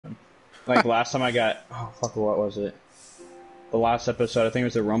Like last time I got, oh fuck, what was it? The last episode, I think it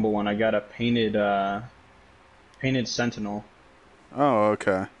was the Rumble one. I got a painted Sentinel. Oh,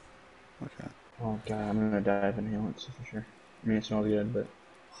 okay. Okay. Oh god, I'm gonna die of inhalants for sure. I mean, it smells good, but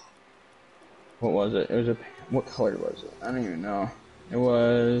what was it? It was a, what color was it? I don't even know. It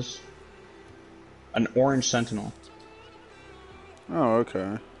was an orange Sentinel. Oh,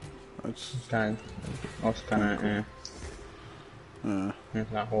 okay. That's Kind of, looks kind of, cool. Yeah.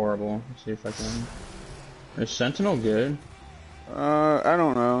 It's not horrible. Let's see if I can. Is Sentinel good? I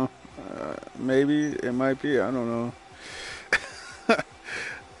don't know. Maybe it might be. I don't know. I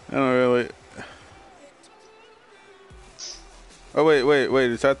don't really. Oh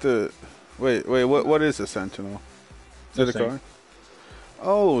wait! Is that the? Wait! What is a Sentinel? Is it a car?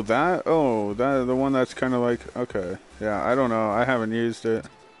 Oh, that. Oh, that the one that's kind of like. Okay. Yeah. I don't know. I haven't used it.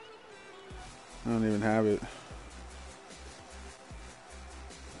 I don't even have it.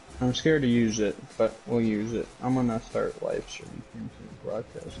 I'm scared to use it, but we'll use it. I'm gonna start live streaming into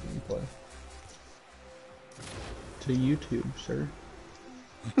broadcast gameplay to YouTube, sir.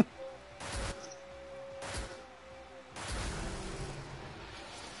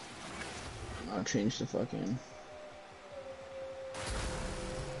 I'll change the fucking.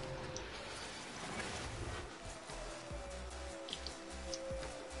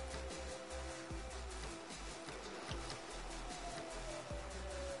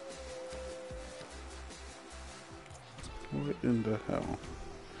 What in the hell?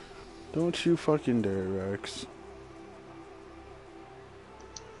 Don't you fucking dare, Rex.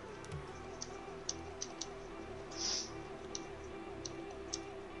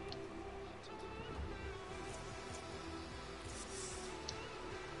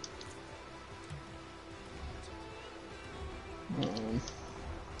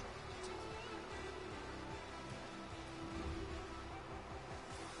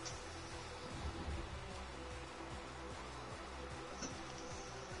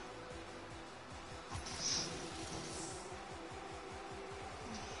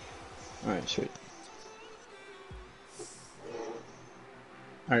 Alright, sweet.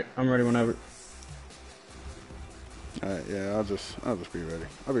 Alright, I'm ready whenever. Alright, yeah, I'll just be ready.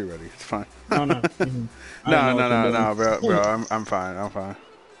 I'll be ready. It's fine. Oh no. No, bro. I'm fine. I'm fine.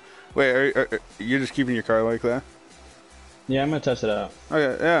 Wait, are you just keeping your car like that? Yeah, I'm gonna test it out.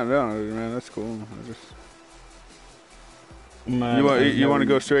 Okay, yeah, no, man, that's cool. You want to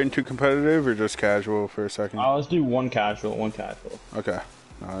go straight into competitive or just casual for a second? Let's do one casual. Okay,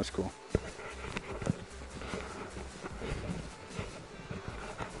 no, that's cool.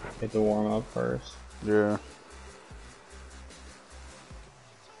 Get the warm up first. Yeah.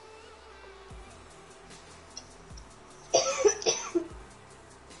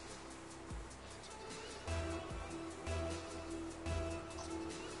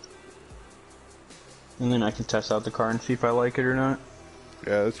 And then I can test out the car and see if I like it or not.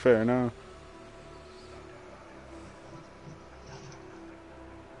 Yeah, that's fair enough.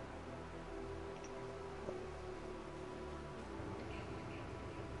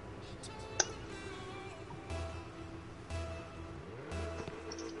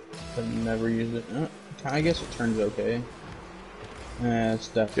 I've never used it. I guess it turns okay. It's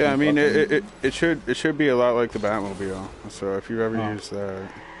definitely. Yeah, I mean it should be a lot like the Batmobile. So if you've ever used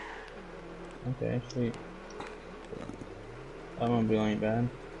that. Okay, sweet. Batmobile ain't bad.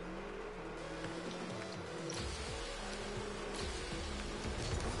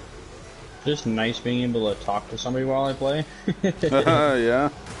 Just nice being able to talk to somebody while I play. Yeah.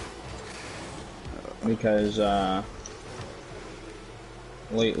 Because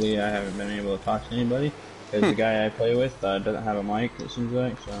lately I haven't been able to talk to anybody. Because the guy I play with doesn't have a mic, it seems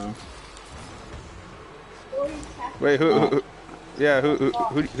like, so. Wait, who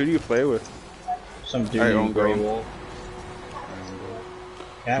do you play with? Some dude named Grey Wolf.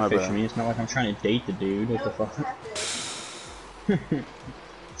 Catfish me, it's not like I'm trying to date the dude, what the fuck?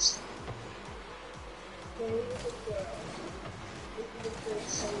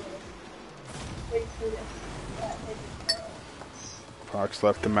 Fox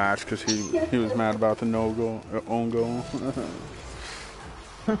left the match because he was mad about the own goal.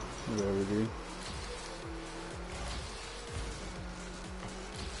 Whatever, dude.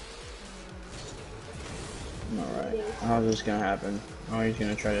 Alright, how's this gonna happen? Oh, he's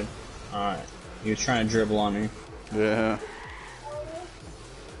gonna try to. Alright, he was trying to dribble on me. Yeah.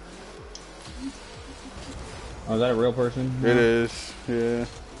 Oh, is that a real person? It is, yeah.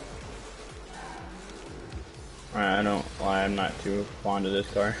 Alright, I'm not too fond of this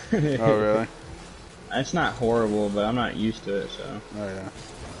car. Oh, really? It's not horrible, but I'm not used to it, so. Oh, yeah.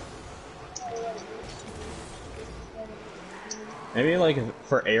 Maybe like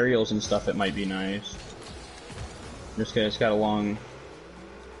for aerials and stuff, it might be nice. Just 'cause it's got a long.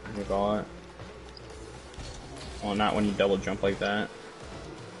 What do you call it? Well, not when you double jump like that.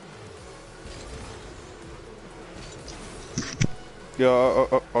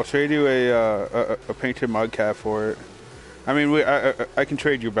 Yo, I'll trade you a painted mud cap for it. I mean, I can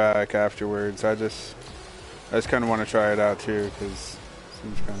trade you back afterwards. I just kind of want to try it out too because it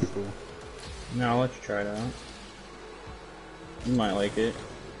seems kind of cool. No, I'll let you try it out. You might like it.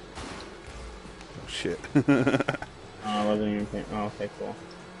 Oh shit. I wasn't even paying. Oh, okay, cool.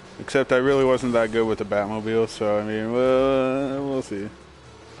 Except I really wasn't that good with the Batmobile, so I mean, we'll see.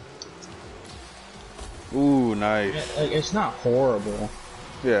 Ooh, nice. Like, it's not horrible.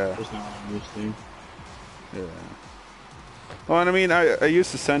 Yeah. It's not what I'm used to. Yeah. Well, and I mean, I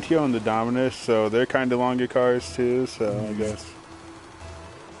used the Sentio and the Dominus, so they're kind of longer cars too, so I guess.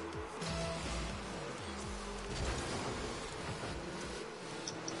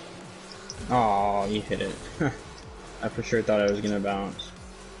 Oh, you hit it. I for sure thought I was gonna bounce.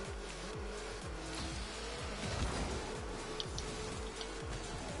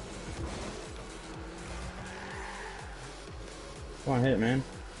 Come on, hit it, man.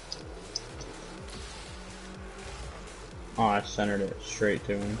 Oh, I centered it straight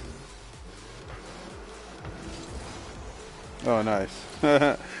to him. Oh, nice.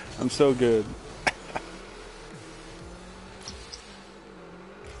 I'm so good.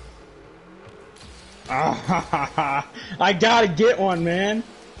 I gotta get one, man.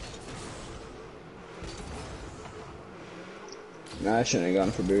 Nah, I shouldn't have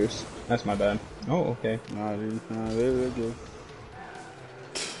gone for boost. That's my bad. Oh, okay. Nah, dude. Nah, they're good.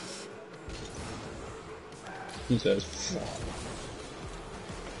 He says,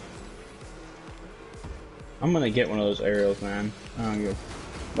 I'm gonna get one of those aerials, man. I don't give a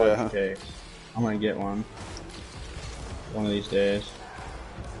fuck. Okay. I'm gonna get one. One of these days.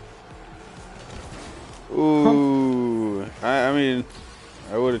 Ooh. I mean,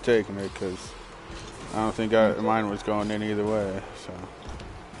 I would have taken it because I don't think mine was going in either way, so.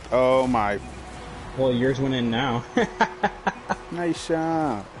 Oh my. Well, yours went in now. Nice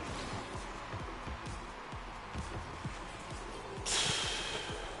shot.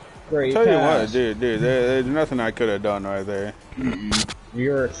 Great Tell pass. you what, dude, there's nothing I could have done right there.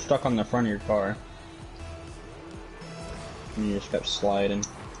 You're stuck on the front of your car. And you just kept sliding.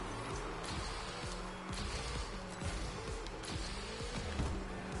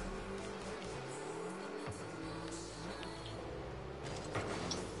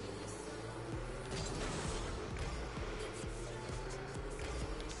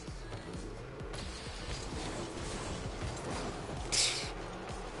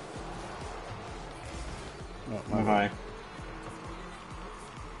 Oh, hi.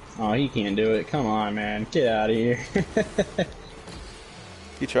 Oh, he can't do it. Come on, man. Get out of here.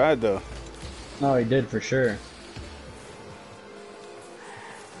 He tried, though. No, he did for sure.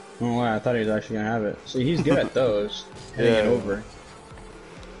 Oh, wow, I thought he was actually going to have it. See, he's good at those. Hitting it over.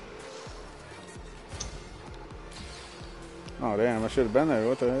 Oh, damn. I should have been there.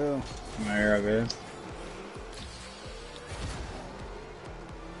 What the hell? No, you're all good.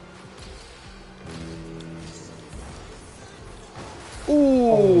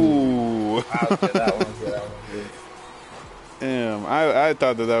 Ooh! Oh, that was good. That one was good. That one was good. Damn, I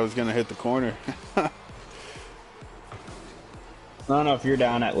thought that was gonna hit the corner. I don't know if you're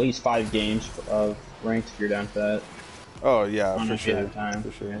down at least 5 games of ranked if you're down for that. Oh yeah, for If you sure. have time.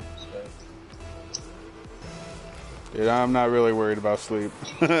 For sure. Yeah, Dude, I'm not really worried about sleep.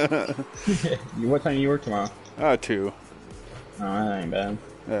 so. What time do you work tomorrow? 2. Oh, that ain't bad.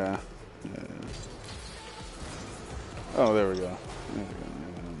 Yeah. Oh, there we go. There we go.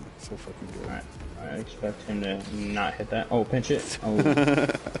 So fucking good. Alright. I expect him to not hit that. Oh, pinch it. Oh.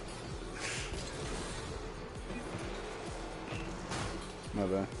 My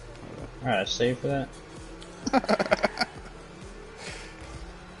bad. Alright, save for that.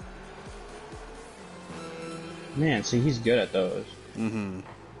 Man, see, he's good at those. Mm-hmm.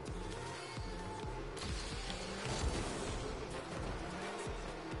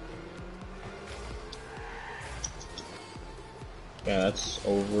 Yeah, that's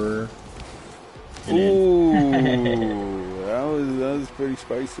over. Ooh, that was pretty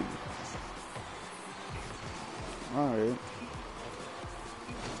spicy. All right.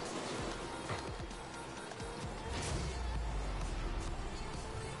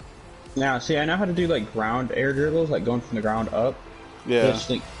 Now, see, I know how to do like ground air dribbles, like going from the ground up. Yeah. Which,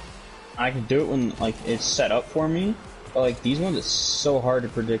 like, I can do it when like it's set up for me, but like these ones, it's so hard to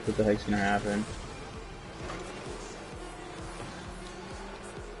predict what the heck's gonna happen.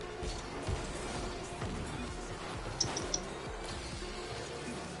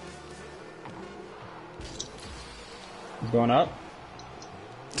 He's going up.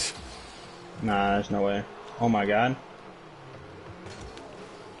 Nah, there's no way. Oh my god.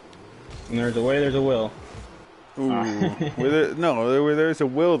 And there's a way, there's a will. Ooh. Where there's a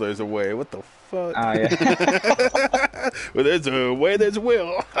will, there's a way. What the fuck? Ah, yeah. Where there's a way, there's a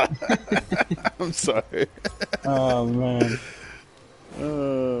will. I'm sorry. Oh, man.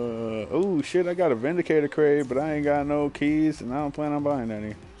 Oh, shit, I got a Vindicator crate, but I ain't got no keys, and I don't plan on buying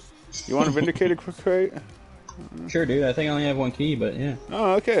any. You want a Vindicator crate? Sure, dude. I think I only have one key, but yeah.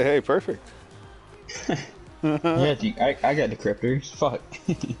 Oh, okay. Hey, perfect. Yeah, dude, I got decryptors. Fuck.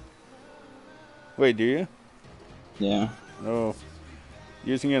 Wait, do you? Yeah. Oh.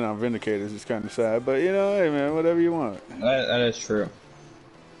 Using it on Vindicators is kind of sad, but you know, hey man, whatever you want. That is true.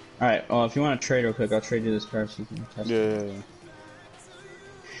 Alright, well, if you want to trade real quick, I'll trade you this car so you can test it. Yeah.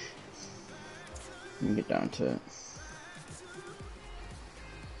 Let me get down to it.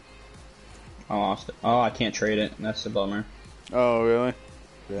 I lost it. Oh, I can't trade it. That's the bummer. Oh, really?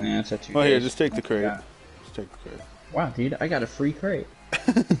 Yeah, it's at 2 Oh, days. here, just take the crate. Yeah. Just take the crate. Wow, dude, I got a free crate.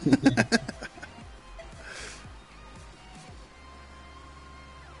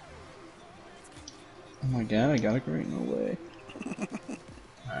 Oh my god, I got a crate, no way.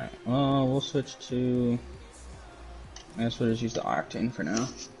 Alright, well, we'll switch to... I guess we'll just use the Octane for now.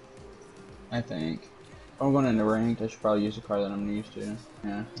 I think. If I'm going into ranked, I should probably use the car that I'm used to.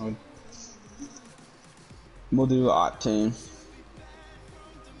 Yeah, we'll do Octane.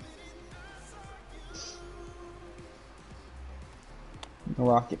 The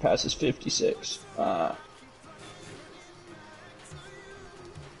rocket pass is 56.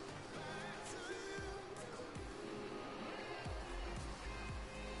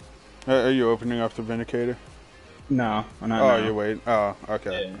 Are you opening up the Vindicator? No, I'm not. Oh, you're waiting. Oh,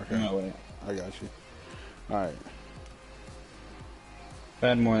 okay. Yeah, Okay. I'm not waiting. I got you. Alright. If I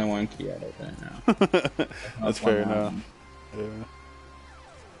had more than one key, I'd open it now. That's fair enough. Yeah.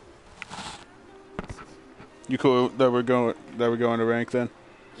 You cool that we're going to rank then?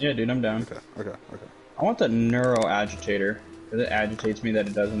 Yeah, dude, I'm down. Okay. I want the neuro agitator because it agitates me that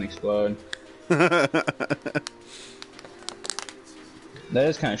it doesn't explode. That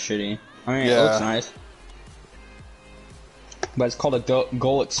is kind of shitty. I mean, Yeah. it looks nice, but it's called a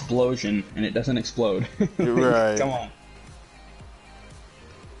goal explosion, and it doesn't explode. Right. Come on.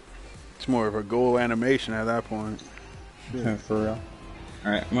 It's more of a goal animation at that point. Yeah, for real.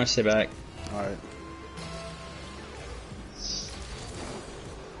 All right, I'm gonna sit back. All right.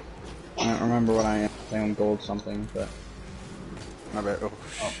 I don't remember what I am. I think I'm gold something, but My bad. Oh,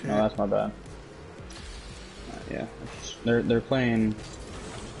 oh, shit. no, that's my bad. Yeah, they're playing.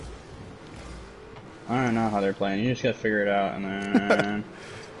 I don't know how they're playing. You just gotta figure it out, and then.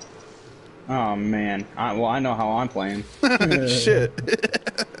 Oh man, I know how I'm playing. Shit.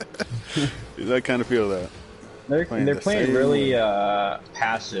 I kind of feel that. They're the playing same really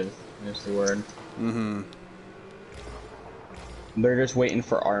passive. Is the word. Mm-hmm. They're just waiting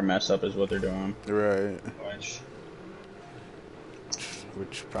for our mess up, is what they're doing. Right.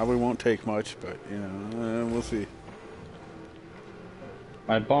 Which probably won't take much, but you know, we'll see.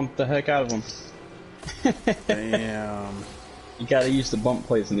 I bumped the heck out of them. Damn. You gotta use the bump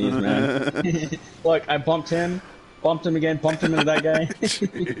plates in these, man. Look, I bumped him again, bumped him into that guy.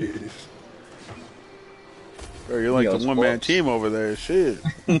 Jeez. Bro, you're like the one-man team over there. Shit.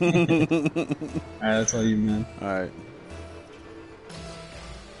 Alright, that's all you, man. Alright.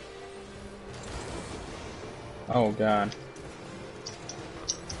 Oh, God.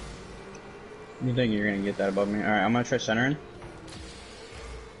 You think you're gonna get that above me? Alright, I'm gonna try centering.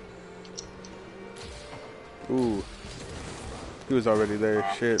 Ooh. He was already there.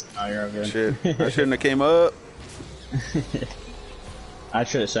 Shit. Oh, you're all good. Shit. I shouldn't have came up. I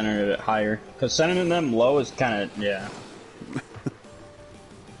should have centered it higher. Because centering them low is kind of, yeah.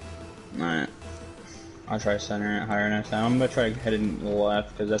 Alright. I'll try centering it higher next time. I'm going to try heading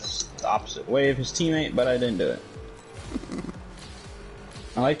left because that's the opposite way of his teammate, but I didn't do it.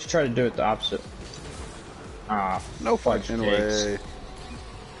 I like to try to do it the opposite. Ah, no fudging way.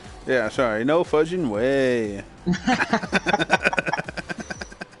 Yeah, sorry. No fudging way.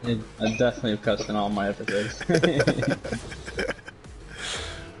 I definitely have cussed in all my episodes.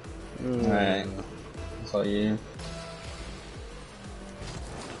 Alright. That's all you.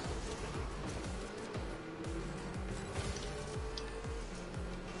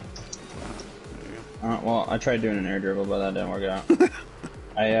 Well, I tried doing an air dribble, but that didn't work out.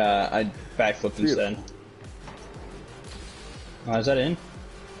 I backflipped instead. Oh, is that in?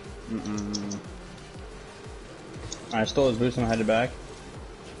 Mm-mm. I stole his boost and headed back.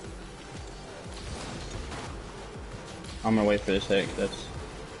 I'm gonna wait for this hit. That's.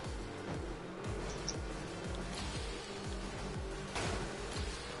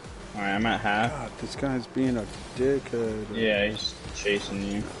 Alright, I'm at half. God, this guy's being a dickhead. Yeah, he's chasing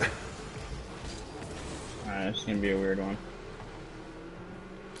you. Alright, it's gonna be a weird one.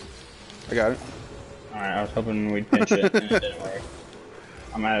 I got it. Alright, I was hoping we'd pinch it, and it didn't work.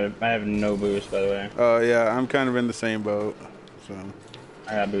 I have no boost, by the way. Oh, yeah, I'm kind of in the same boat, so...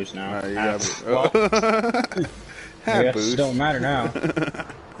 I got boost now. You got boost. Well, Half boost. It don't matter now.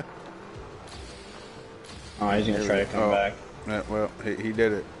 Oh, he's gonna try to come back. Yeah, well, he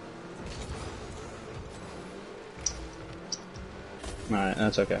did it. Alright,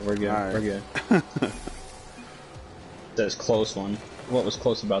 that's okay. We're good. Right. We're good. Says close one. What was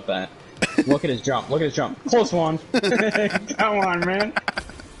close about that? Look at his jump. Look at his jump. Close one. Come on, man.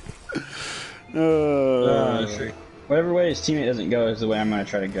 Whatever way his teammate doesn't go is the way I'm gonna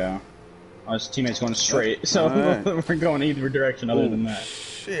try to go. Oh, his teammate's going straight, so right. We're going either direction other than that.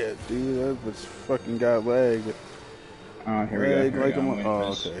 Shit, dude, that was fucking got leg. Oh, here we go. Here we go.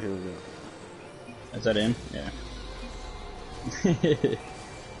 Oh, okay, here we go. Is that in? Yeah.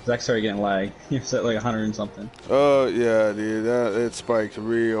 Zach started getting lag. He was at like 100 and something. Oh, yeah, dude, it spiked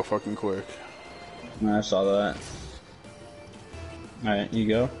real fucking quick. I saw that. Alright, you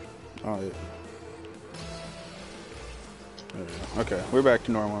go. Oh, yeah. There we go. Okay, we're back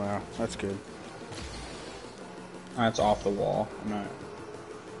to normal now. That's good. That's off the wall.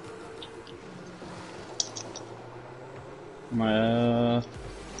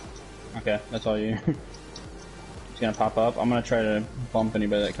 Okay, that's all you. It's gonna pop up. I'm gonna try to bump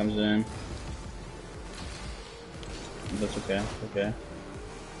anybody that comes in. That's okay. Okay.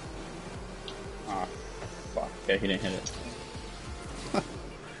 Ah, fuck. Okay, he didn't hit it.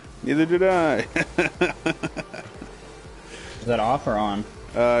 Neither did I. Is that off or on?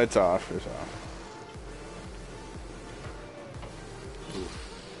 It's off. It's off.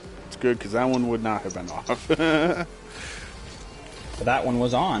 It's good because that one would not have been off. But that one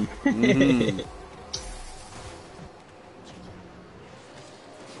was on. Mm-hmm.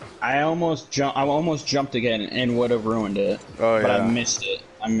 I almost jumped again and would have ruined it. Oh, yeah. But I missed it.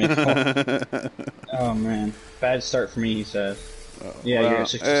 Oh man, bad start for me. He says. Yeah, you're at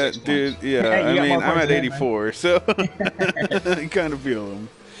 66 dude, points. yeah, Hey, I mean, I'm at 84, man. so I kind of feel him.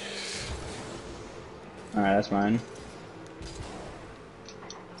 Alright, that's mine.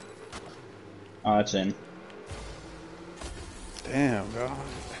 Oh, it's in. Damn, God.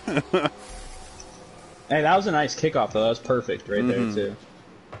 Hey, that was a nice kickoff, though. That was perfect right there, too.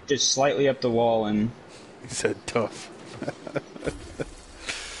 Just slightly up the wall and... He said tough.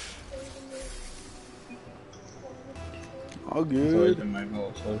 All good. That's always been my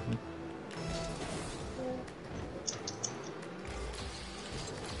goal, so...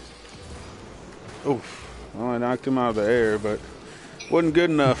 Oof. Well, I knocked him out of the air, but wasn't good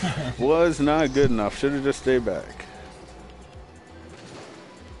enough. Was not good enough. Should have just stayed back.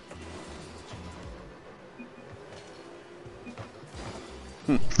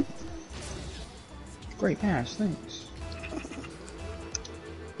 Great pass, thanks.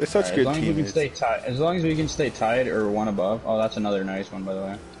 They're such good teammates. As long as we can stay tied or one above. Oh, that's another nice one, by the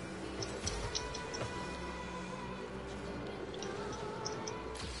way.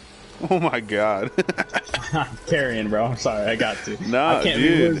 Oh my God. I'm carrying, bro. I'm sorry, I got to. Nah, I can't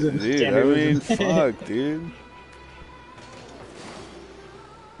dude. be losing. Dude, I mean, fuck, dude.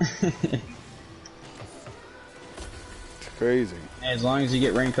 It's crazy. As long as you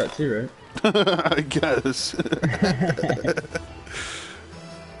get rain cut too, right? I guess.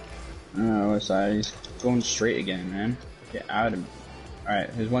 Oh, what's that? He's going straight again, man. Get out of... Alright,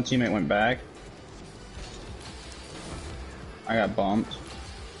 his one teammate went back. I got bumped.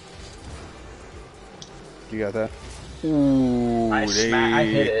 You got that? Ooh, I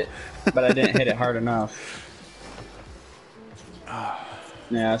hit it, but I didn't hit it hard enough.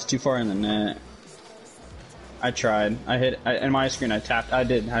 Yeah, it's too far in the net. I tried. I hit in my screen. I tapped. I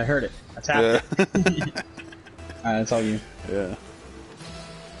did. I heard it. I tapped it. That's all you. Yeah.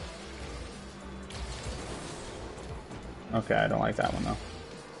 Okay, I don't like that one though.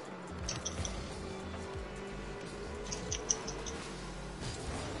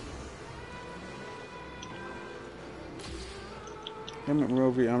 Damn it,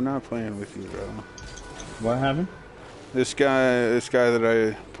 Roby, I'm not playing with you, bro. What happened? This guy that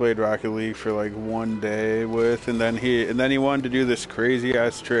I played Rocket League for like one day with, and then he wanted to do this crazy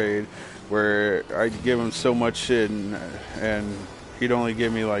ass trade where I'd give him so much shit and he'd only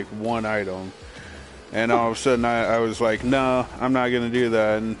give me like one item, and all of a sudden I was like, no, I'm not gonna do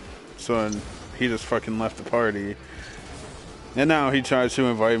that, and so he just fucking left the party, and now he tries to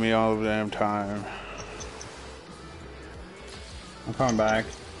invite me all the damn time. I'm coming back.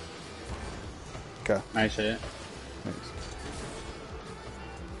 Okay. Nice hit. Thanks.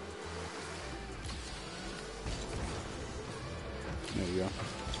 you go.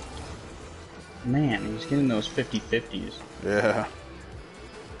 Man, he's getting those 50-50s. Yeah.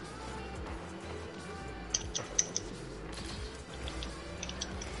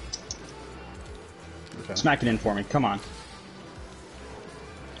 Okay. Smack it in for me. Come on.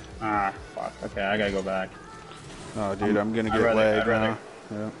 Ah, fuck. Okay, I gotta go back. Oh, dude, I'm gonna get lagged now.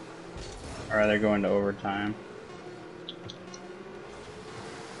 Yeah. I'd rather go into overtime.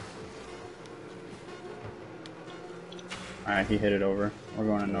 Alright, he hit it over. We're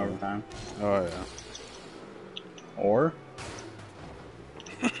going into overtime. Oh, yeah. Or?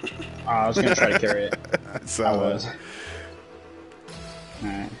 Oh, I was gonna try to carry it. I was.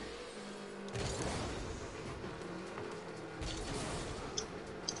 Alright.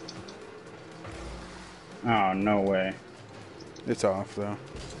 Oh, no way. It's off, though.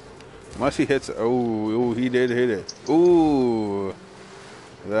 Unless he hits... Oh, he did hit it. Ooh.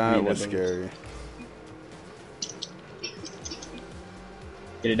 That was scary.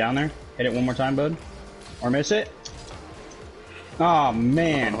 Get it down there. Hit it one more time, bud. Or miss it. Oh,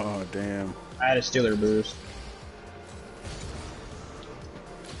 man. Oh, damn. I had a Steeler boost.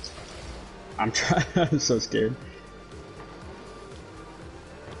 I'm trying. I'm so scared.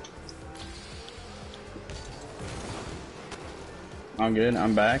 I'm good.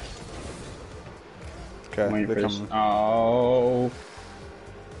 I'm back. Okay. Waiting for this. Oh.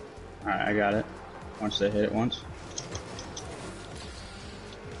 Alright, I got it. Once they hit it once.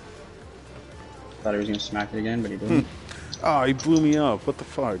 Thought he was gonna smack it again, but he didn't. Oh, he blew me up. What the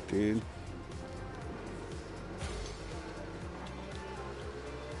fuck, dude?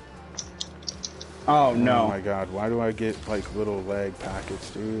 Oh no. Oh my god, why do I get like little lag packets,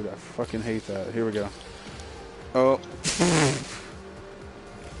 dude? I fucking hate that. Here we go. Oh.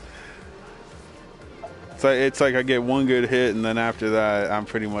 It's like I get one good hit and then after that I'm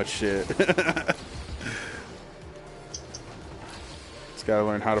pretty much shit. Just gotta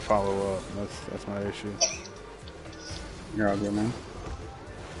learn how to follow up. That's my issue. You're all good, man.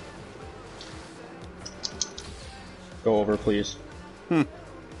 Go over, please.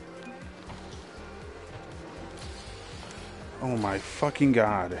 Oh my fucking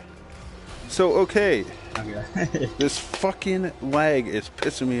god. So, okay. This fucking lag is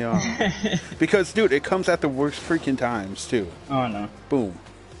pissing me off. Because, dude, it comes at the worst freaking times, too. Oh, no. Boom.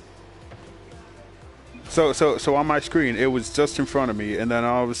 So on my screen, it was just in front of me, and then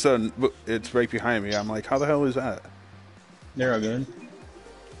all of a sudden, it's right behind me. I'm like, how the hell is that? They're all good.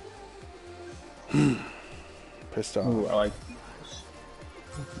 Pissed off. Ooh, I like this.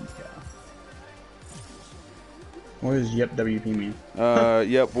 What does yep WP mean?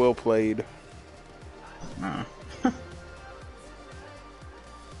 Yep, well played.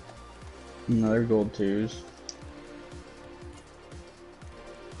 Another gold twos.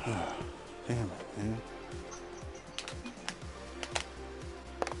 Damn it, man.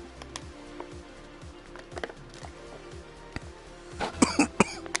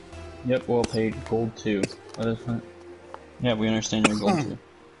 Yep, well paid. Gold 2. What is that? Yeah, we understand your gold 2.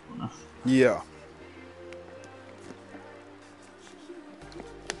 Yeah.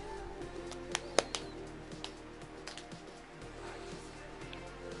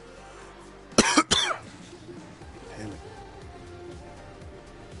 Damn it.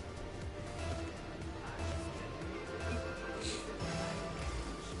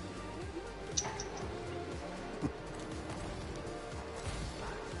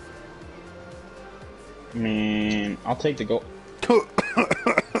 I mean, I'll take the goal.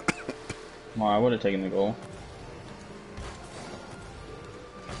 Well, I would have taken the goal.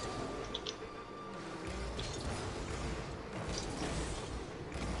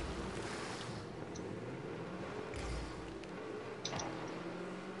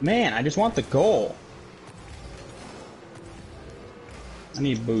 Man, I just want the goal. I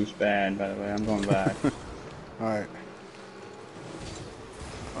need boost bad, by the way. I'm going back. Alright.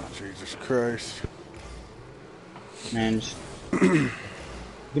 Oh, Jesus Christ. Man, just give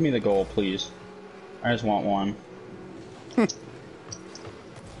me the goal, please. I just want one.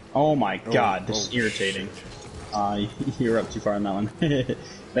 Oh my god, this is irritating. You're up too far on that one. Did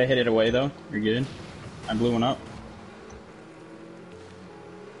I hit it away though? You're good? I blew one up.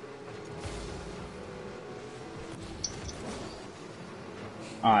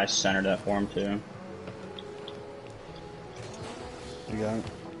 Oh, I centered that for him too. You got it?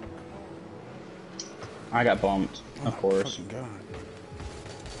 I got bumped, of course. Fucking God.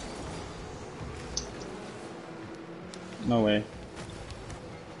 No way.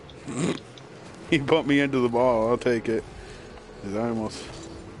 He bumped me into the ball. I'll take it. 'Cause I almost...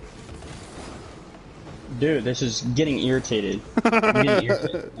 Dude, this is getting irritated. I'm getting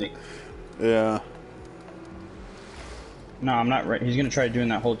irritated. Like, Yeah. No, I'm not right. He's gonna try doing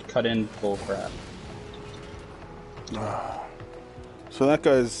that whole cut-in bull crap. So that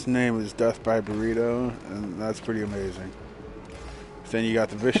guy's name is Death by Burrito, and that's pretty amazing. Then you got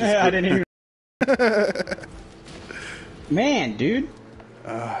the vicious. I didn't even. Man, dude.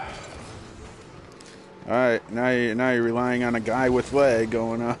 Alright, now you're relying on a guy with leg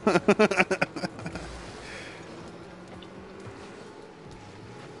going on.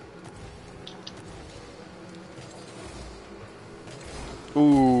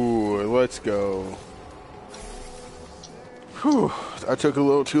 Ooh, let's go. Whew, I took a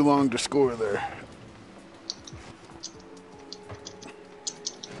little too long to score there.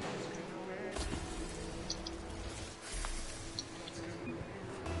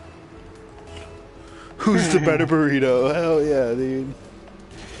 Who's the better burrito? Hell yeah, dude.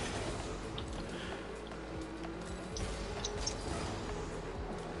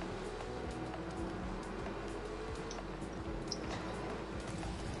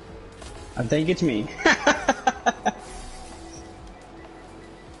 I think it's me.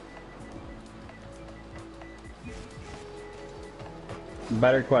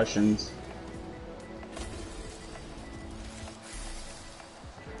 Better questions.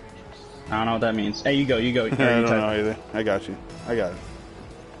 I don't know what that means. Hey, you go. I don't know either. I got you. I got it.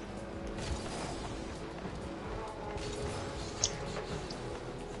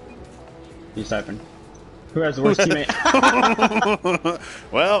 He's typing. Who has the worst teammate?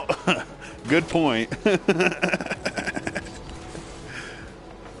 Well, good point.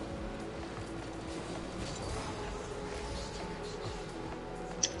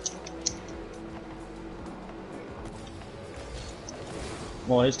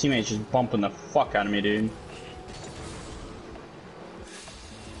 Well, his teammate's just bumping the fuck out of me, dude.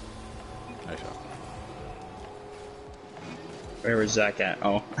 Nice shot. Where was Zach at?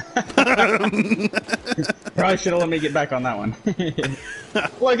 Oh. Probably should have let me get back on that one.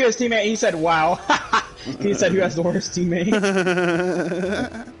 Look at his teammate. He said, wow. He said, who has the worst teammate?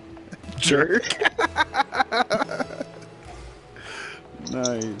 Jerk.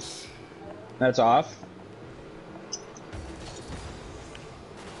 Nice. That's off.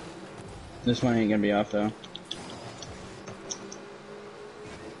 This one ain't gonna be off, though.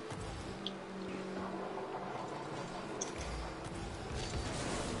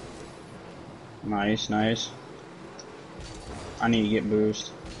 Nice, nice. I need to get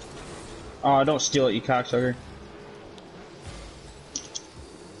boost. Oh, don't steal it, you cocksucker.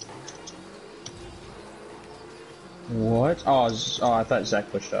 What? Oh, I thought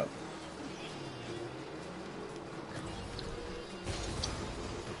Zach pushed up.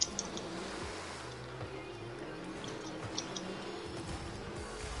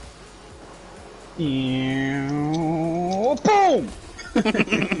 Boom!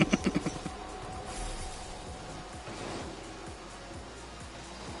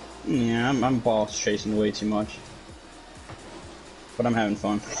 Yeah, I'm boss chasing way too much. But I'm having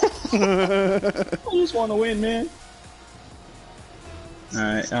fun. I just want to win, man.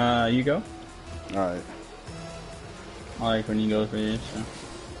 Alright, you go? Alright. I like when you go for this. So.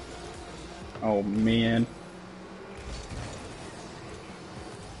 Oh, man.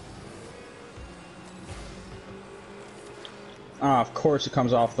 Ah, of course it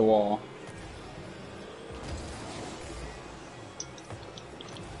comes off the wall.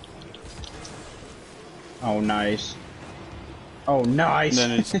 Oh, nice. Oh, nice!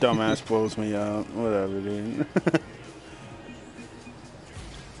 And then his dumbass blows me out. Whatever, dude.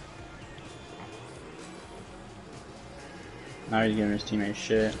 Now he's giving his teammates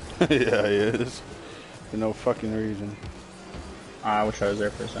shit. Yeah, he is. For no fucking reason. I wish I was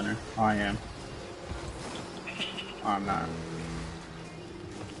there for center. Oh, I am. Oh, I'm not.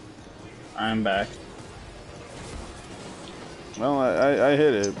 I'm back. Well, I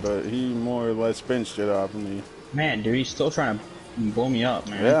hit it, but he more or less pinched it off of me. Man, dude, he's still trying to blow me up,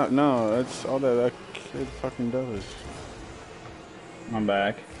 man. Yeah, no, that's all that kid fucking does. I'm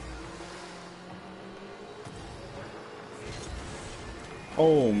back.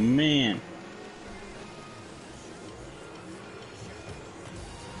 Oh, man.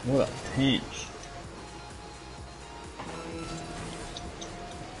 What a pinch.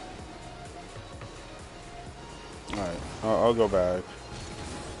 Alright, I'll go back.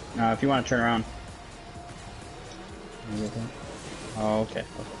 If you want to turn around. Oh, okay.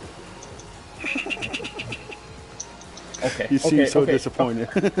 Okay. You seem so okay. disappointed.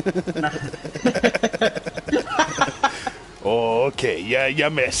 Oh, okay. Yeah, you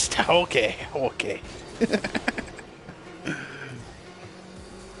missed. Okay.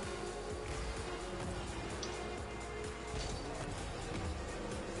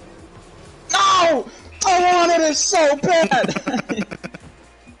 No! I wanted is so bad!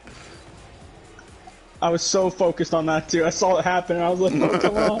 I was so focused on that too. I saw it happen and I was like, oh,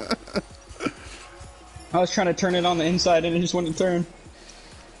 come on. I was trying to turn it on the inside and it just wouldn't turn.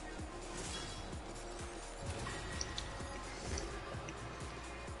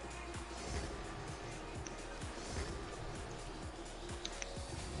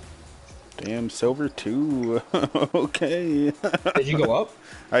 Damn, silver 2. Okay. Did you go up?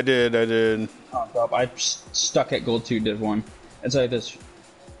 I did. Oh, up. I stuck at gold 2, div 1. It's like this.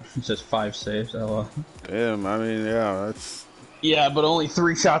 It says 5 saves. Oh, damn, I mean, yeah, that's... Yeah, but only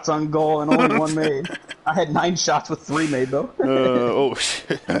 3 shots on goal and only 1 made. I had 9 shots with 3 made, though. Oh,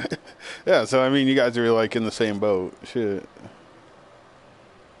 shit. Yeah, so, I mean, you guys are, like, in the same boat. Shit.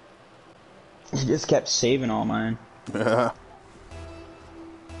 He just kept saving all mine. Yeah.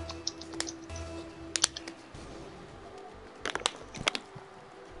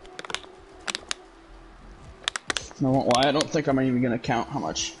 I won't lie, I don't think I'm even gonna count how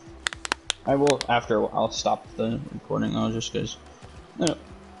much. I will after. I'll stop the recording though, just because. An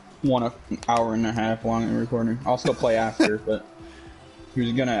hour and a half long in recording. I'll still play after, but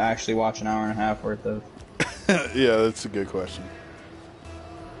who's gonna actually watch an hour and a half worth of? Yeah, that's a good question.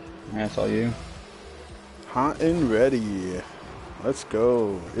 That's all you. Hot and ready. Let's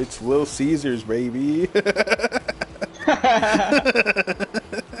go. It's Little Caesars, baby.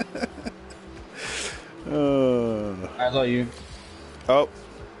 That's all you. Oh.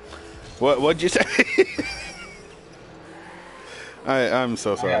 What'd you say? I'm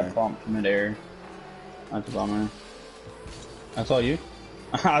so sorry. I got bumped midair. That's a bummer. That's all you?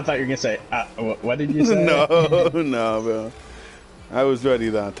 I thought you were gonna say, what did you say? No, bro. I was ready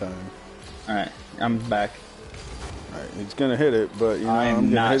that time. Alright, I'm back. Alright, he's gonna hit it, but you know,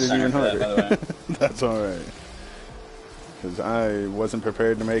 I'm gonna hit it even harder. That, by the way. That's alright. Because I wasn't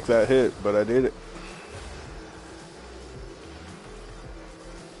prepared to make that hit, but I did it.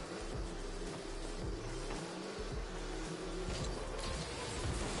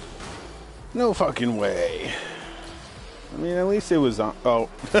 No fucking way. I mean, at least it was on. Oh,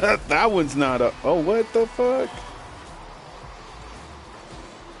 that one's not up. Oh, what the fuck?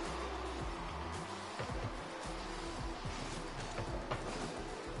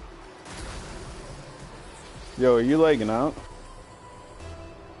 Yo, are you lagging out?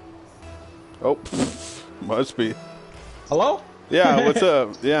 Oh, must be. Hello? Yeah, what's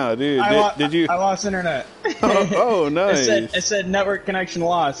up? Yeah, dude. Did you? I lost internet. Oh, nice. It said network connection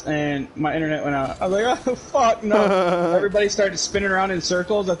lost, and my internet went out. I was like, oh, fuck, no. Everybody started spinning around in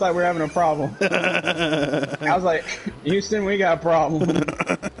circles. I thought we were having a problem. I was like, Houston, we got a problem.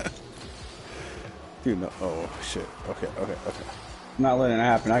 Dude, no. Oh, shit. Okay. I'm not letting it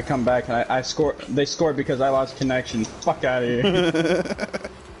happen. I come back, and I score. They scored because I lost connection. Fuck out of here.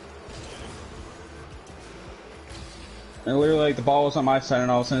 And literally, like, the ball was on my side,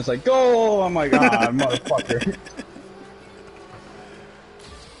 and all of a sudden it's like, goal! I'm like, ah, motherfucker.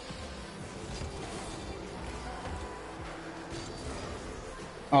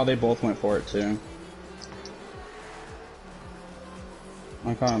 Oh, they both went for it, too.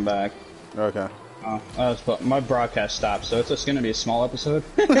 I'm coming back. Okay. Oh, my broadcast stopped, so it's just gonna be a small episode.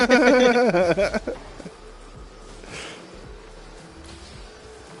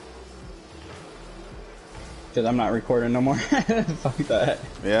 Because I'm not recording no more. Fuck that.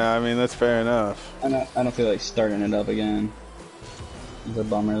 Yeah, I mean, that's fair enough. I don't feel like starting it up again. It's a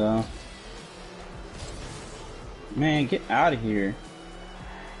bummer, though. Man, get out of here.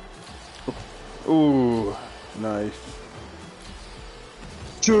 Ooh, nice.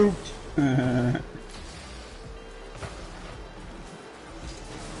 Choked.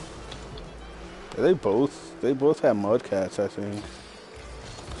 They both have mudcats, I think.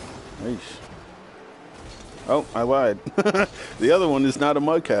 Nice. Oh, I lied. The other one is not a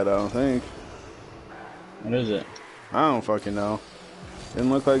mudcat, I don't think. What is it? I don't fucking know.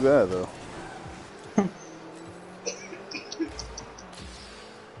 Didn't look like that, though.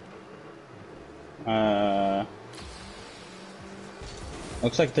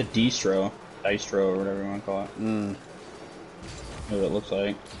 Looks like the distro, or whatever you want to call it. That's what it looks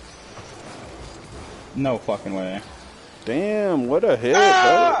like. No fucking way. Damn, what a hit.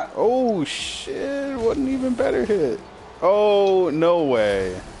 Ah! Oh, shit. What an even better hit. Oh, no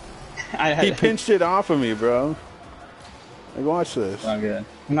way. He pinched it off of me, bro. Like, watch this. Oh, good.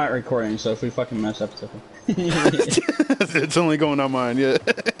 I'm not recording, so if we fucking mess up, it's okay. It's only going on mine, yeah.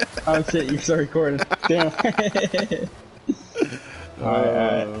 Oh, shit, you start recording. Damn.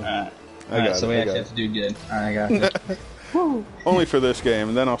 Alright. So we actually have to do good. Alright, I got you. Only for this game,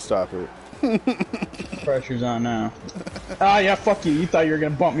 and then I'll stop it. Pressure's on now. Ah, yeah, fuck you. You thought you were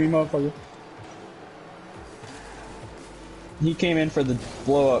gonna bump me, motherfucker. He came in for the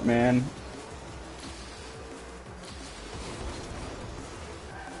blow up, man.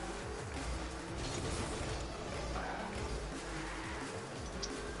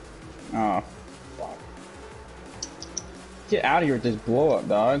 Oh, fuck. Get out of here with this blow up,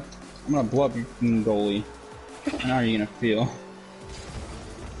 dog. I'm gonna blow up your goalie. How are you gonna feel?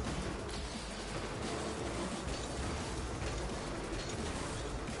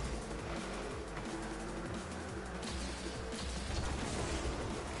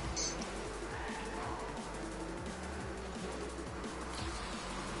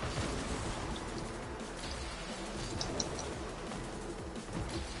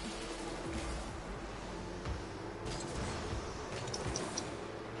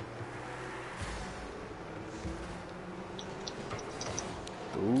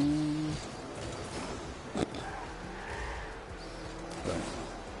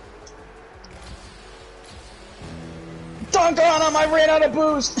 Dunk on him! I ran out of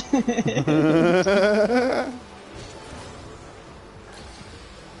boost!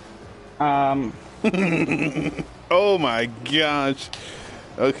 Oh my gosh.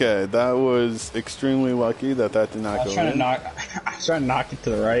 Okay, that was extremely lucky that did not go in. I was trying to knock it to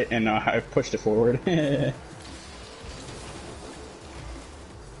the right, and I pushed it forward.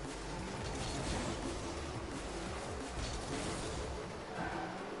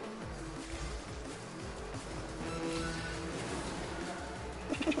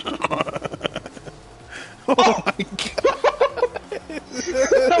 Oh my god!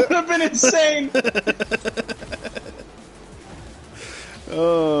 That would have been insane!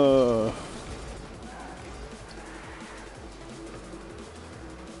 Oh.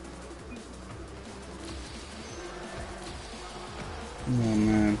 Oh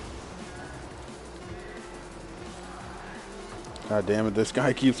man. God damn it, this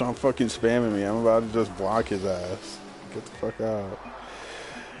guy keeps on fucking spamming me. I'm about to just block his ass. Get the fuck out.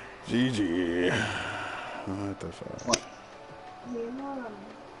 GG. What the fuck? What?